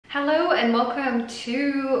Hello and welcome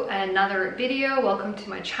to another video. Welcome to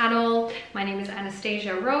my channel. My name is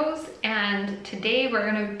Anastasia Rose, and today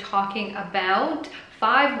we're going to be talking about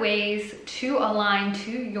 5 ways to align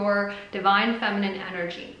to your divine feminine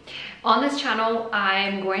energy. On this channel,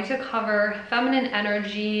 I'm going to cover feminine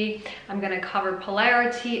energy. I'm going to cover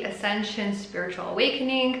polarity, ascension, spiritual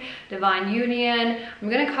awakening, divine union. I'm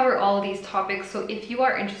going to cover all of these topics. So if you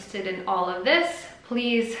are interested in all of this,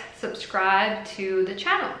 please subscribe to the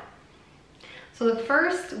channel. So the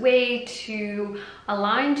first way to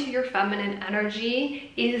align to your feminine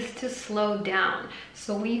energy is to slow down.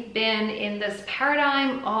 So we've been in this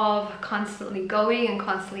paradigm of constantly going and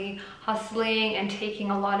constantly hustling and taking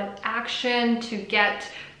a lot of action to get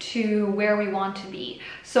to where we want to be.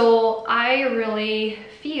 So I really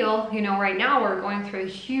feel, right now we're going through a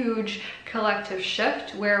huge collective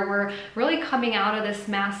shift where we're really coming out of this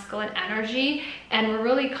masculine energy and we're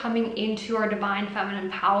really coming into our divine feminine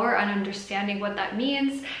power and understanding what that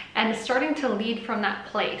means and starting to lead from that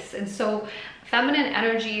place. And so feminine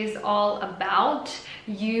energy is all about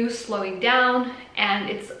you slowing down, and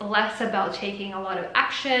it's less about taking a lot of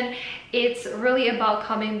action. It's really about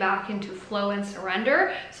coming back into flow and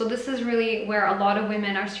surrender. So this is really where a lot of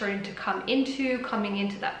women are starting to coming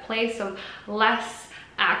into that place of less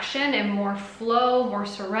action and more flow, more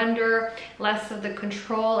surrender, less of the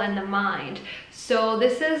control and the mind. So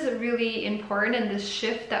this is really important in this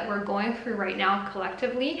shift that we're going through right now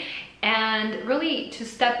collectively. And really, to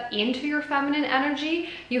step into your feminine energy,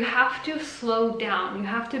 you have to slow down. You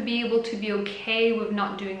have to be able to be okay with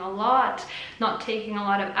not doing a lot, not taking a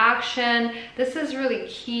lot of action. This is really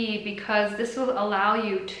key because this will allow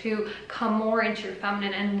you to come more into your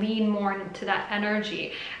feminine and lean more into that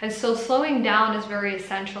energy. And so slowing down is very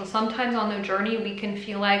essential. Sometimes on the journey, we can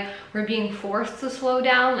feel like we're being forced to slow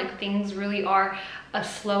down, like things really are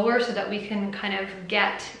slower, so that we can kind of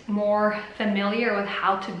get more familiar with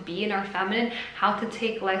how to be in our feminine, how to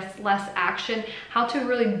take less action, how to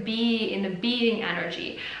really be in the being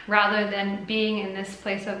energy rather than being in this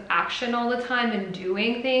place of action all the time and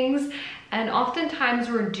doing things. And oftentimes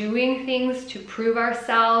we're doing things to prove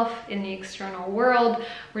ourselves in the external world.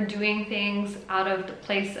 We're doing things out of the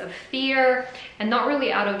place of fear and not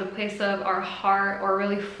really out of the place of our heart or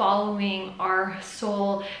really following our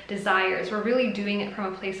soul desires. We're really doing it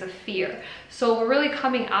from a place of fear. So we're really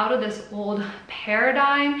coming out of this old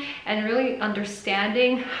paradigm and really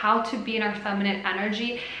understanding how to be in our feminine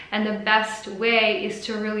energy. And the best way is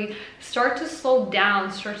to really start to slow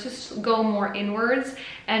down, start to go more inwards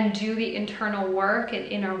and do the internal work and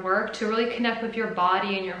inner work to really connect with your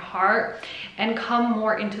body and your heart and come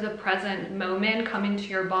more into the present moment, come into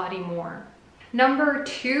your body more. Number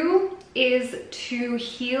 2 is to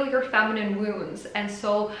heal your feminine wounds. And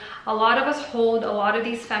so a lot of us hold a lot of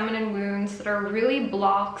these feminine wounds that are really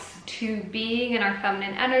blocks to being in our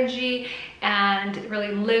feminine energy and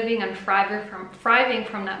really living and thriving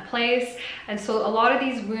from that place. And so a lot of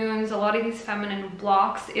these wounds, a lot of these feminine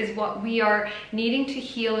blocks is what we are needing to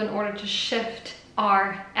heal in order to shift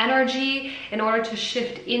our energy, in order to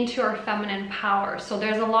shift into our feminine power. So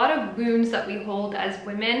there's a lot of wounds that we hold as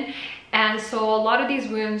women. And so a lot of these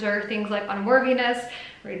wounds are things like unworthiness,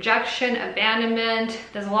 rejection, abandonment.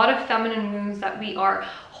 There's a lot of feminine wounds that we are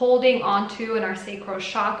holding onto in our sacral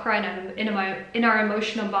chakra and in our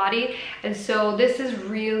emotional body. And so this is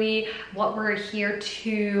really what we're here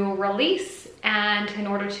to release. And in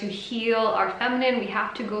order to heal our feminine, we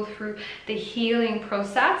have to go through the healing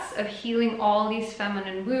process of healing all these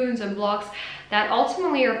feminine wounds and blocks that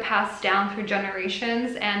ultimately are passed down through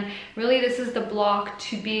generations. And really this is the block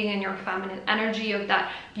to being in your feminine energy, of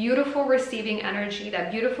that beautiful receiving energy,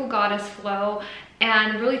 that beautiful goddess flow,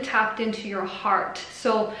 and really tapped into your heart.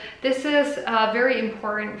 So this is very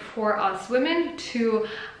important for us women to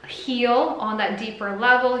heal on that deeper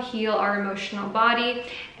level, heal our emotional body,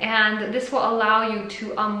 and this will allow you to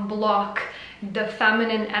unblock the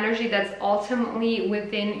feminine energy that's ultimately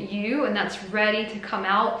within you and that's ready to come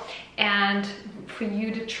out, and for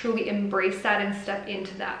you to truly embrace that and step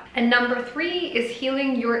into that. And number 3 is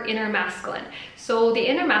healing your inner masculine. So the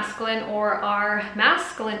inner masculine, or our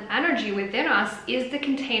masculine energy within us, is the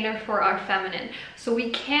container for our feminine. So we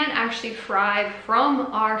can't actually thrive from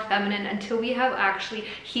our feminine until we have actually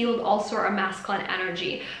healed also our masculine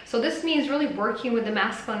energy. So this means really working with the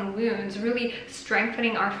masculine wounds, really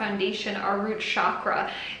strengthening our foundation, our root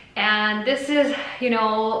chakra, And this is, you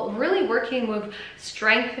know, really working with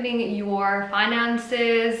strengthening your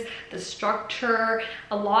finances, the structure.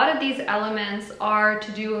 A lot of these elements are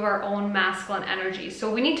to do with our own masculine energy.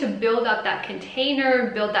 So we need to build up that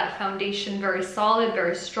container, build that foundation very solid,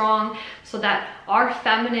 very strong, so that our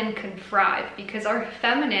feminine can thrive, because our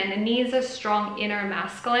feminine needs a strong inner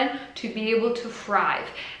masculine to be able to thrive.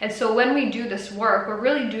 And so when we do this work, we're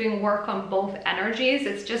really doing work on both energies.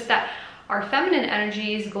 It's just that our feminine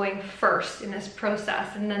energy is going first in this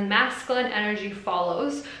process, and then masculine energy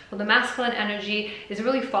follows. Well, the masculine energy is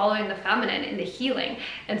really following the feminine in the healing.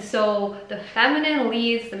 And so the feminine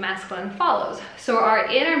leads, the masculine follows. So our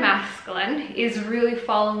inner masculine is really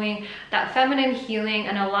following that feminine healing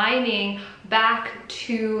and aligning back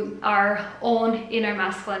to our own inner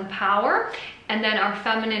masculine power. And then our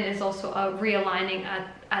feminine is also realigning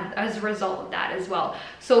as a result of that as well.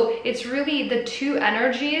 So it's really the two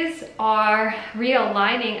energies are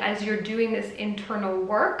realigning as you're doing this internal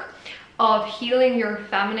work of healing your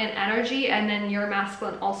feminine energy, and then your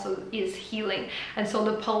masculine also is healing. And so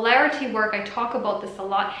the polarity work, I talk about this a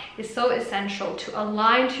lot, is so essential to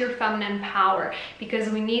align to your feminine power, because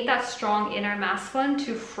we need that strong inner masculine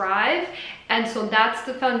to thrive. And so that's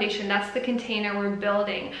the foundation, that's the container we're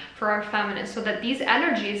building for our feminine, so that these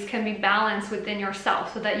energies can be balanced within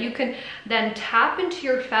yourself, so that you can then tap into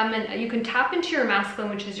your feminine, you can tap into your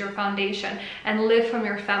masculine, which is your foundation, and live from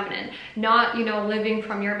your feminine. Not, you know, living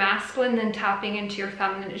from your masculine then tapping into your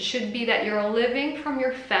feminine. It should be that you're living from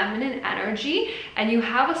your feminine energy, and you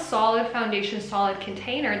have a solid foundation, solid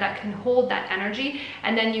container that can hold that energy,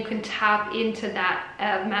 and then you can tap into that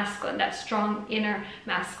masculine, that strong inner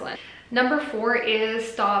masculine. Number 4 is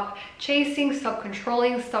stop chasing, stop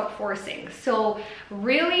controlling, stop forcing. So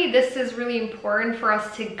really, this is really important for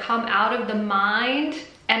us to come out of the mind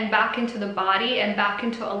and back into the body and back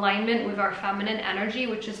into alignment with our feminine energy,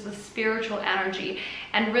 which is the spiritual energy.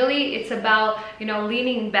 And really, it's about, you know,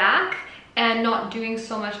 leaning back and not doing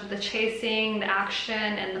so much of the chasing, the action,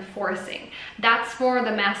 and the forcing. That's more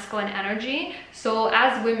the masculine energy. So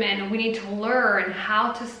as women, we need to learn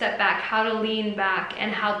how to step back, how to lean back,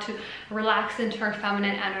 and how to relax into our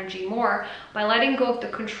feminine energy more by letting go of the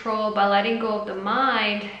control, by letting go of the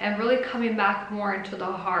mind, and really coming back more into the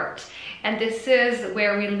heart. And this is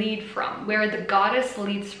where we lead from, where the goddess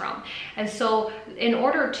leads from. And so in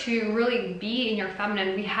order to really be in your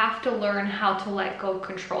feminine, we have to learn how to let go of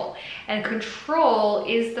control. And control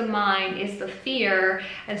is the mind, is the fear.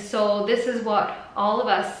 And so this is what all of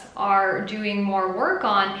us are doing more work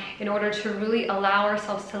on in order to really allow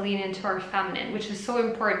ourselves to lean into our feminine, which is so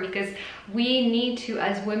important, because we need to,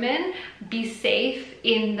 as women, be safe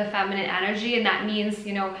in the feminine energy. And that means,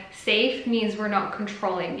 you know, safe means we're not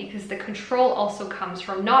controlling, because the control also comes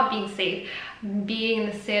from not being safe, being in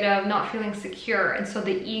the state of not feeling secure. And so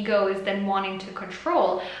the ego is then wanting to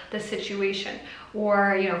control the situation,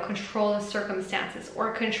 or, you know, control the circumstances,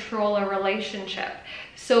 or control a relationship.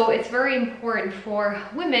 So it's very important for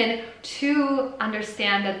women to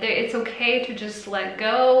understand that it's okay to just let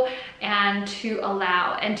go and to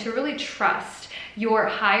allow, and to really trust your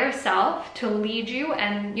higher self to lead you,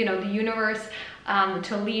 and, you know, the universe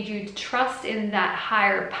to lead you, to trust in that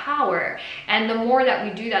higher power. And the more that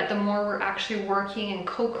we do that, the more we're actually working and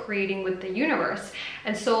co-creating with the universe.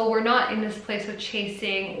 And so we're not in this place of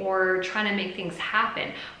chasing or trying to make things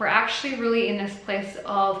happen. We're actually really in this place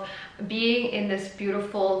of being in this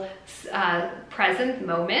beautiful present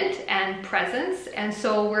moment and presence. And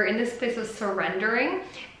so we're in this place of surrendering,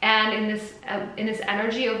 and in this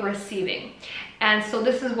energy of receiving. And so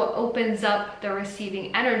this is what opens up the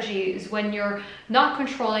receiving energy, is when you're not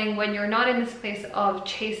controlling, when you're not in this place of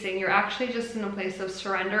chasing, you're actually just in a place of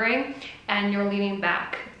surrendering, and you're leaning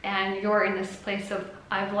back, and you're in this place of,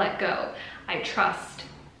 I've let go, I trust.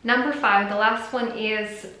 Number 5, the last one,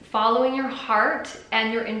 is following your heart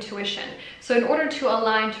and your intuition. So in order to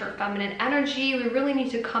align to our feminine energy, we really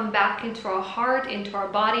need to come back into our heart, into our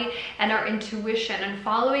body, and our intuition, and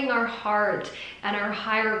following our heart and our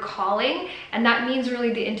higher calling. And that means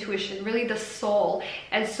really the intuition, really the soul.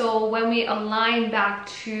 And so when we align back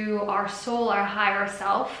to our soul, our higher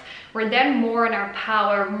self, we're then more in our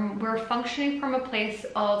power. We're functioning from a place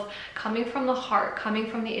of coming from the heart, coming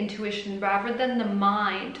from the intuition, rather than the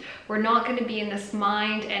mind. We're not going to be in this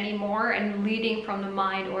mind anymore and leading from the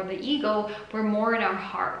mind or the ego. We're more in our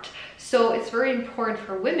heart. So it's very important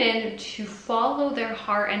for women to follow their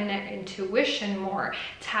heart and their intuition more,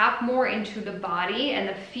 tap more into the body and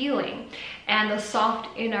the feeling and the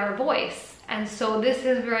soft inner voice. And so this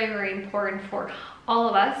is very, very important for all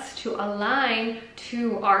of us to align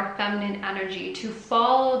to our feminine energy, to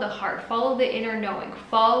follow the heart, follow the inner knowing,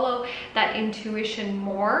 follow that intuition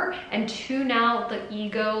more, and tune out the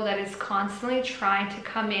ego that is constantly trying to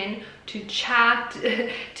come in to chat,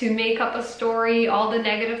 to make up a story, all the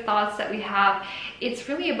negative thoughts that we have. It's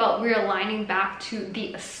really about realigning back to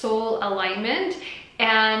the soul alignment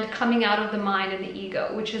and coming out of the mind and the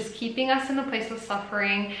ego, which is keeping us in the place of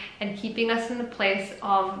suffering and keeping us in the place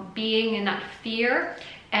of being in that fear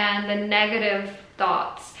and the negative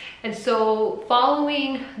thoughts. And so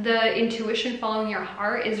following the intuition, following your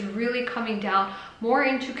heart, is really coming down more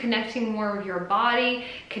into connecting more with your body,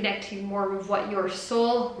 connecting more with what your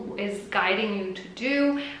soul is guiding you to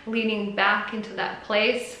do, leaning back into that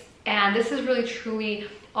place. And this is really truly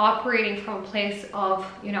operating from a place of,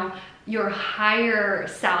 you know, your higher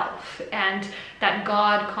self and that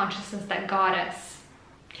God consciousness, that goddess.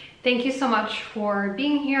 Thank you so much for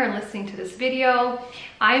being here and listening to this video.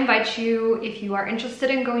 I invite you, if you are interested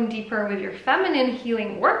in going deeper with your feminine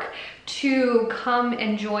healing work, to come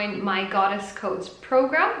and join my Goddess Codes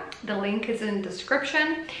program. The link is in the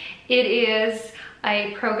description. It is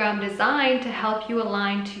a program designed to help you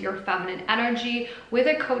align to your feminine energy with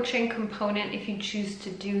a coaching component if you choose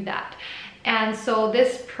to do that. And so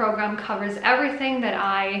this program covers everything that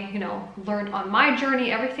I, learned on my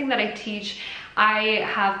journey, everything that I teach, I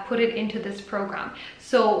have put it into this program.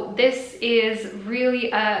 So this is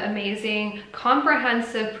really an amazing,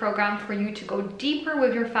 comprehensive program for you to go deeper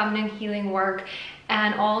with your feminine healing work,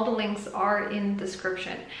 and all the links are in the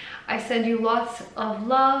description. I send you lots of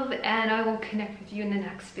love, and I will connect with you in the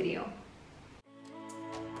next video.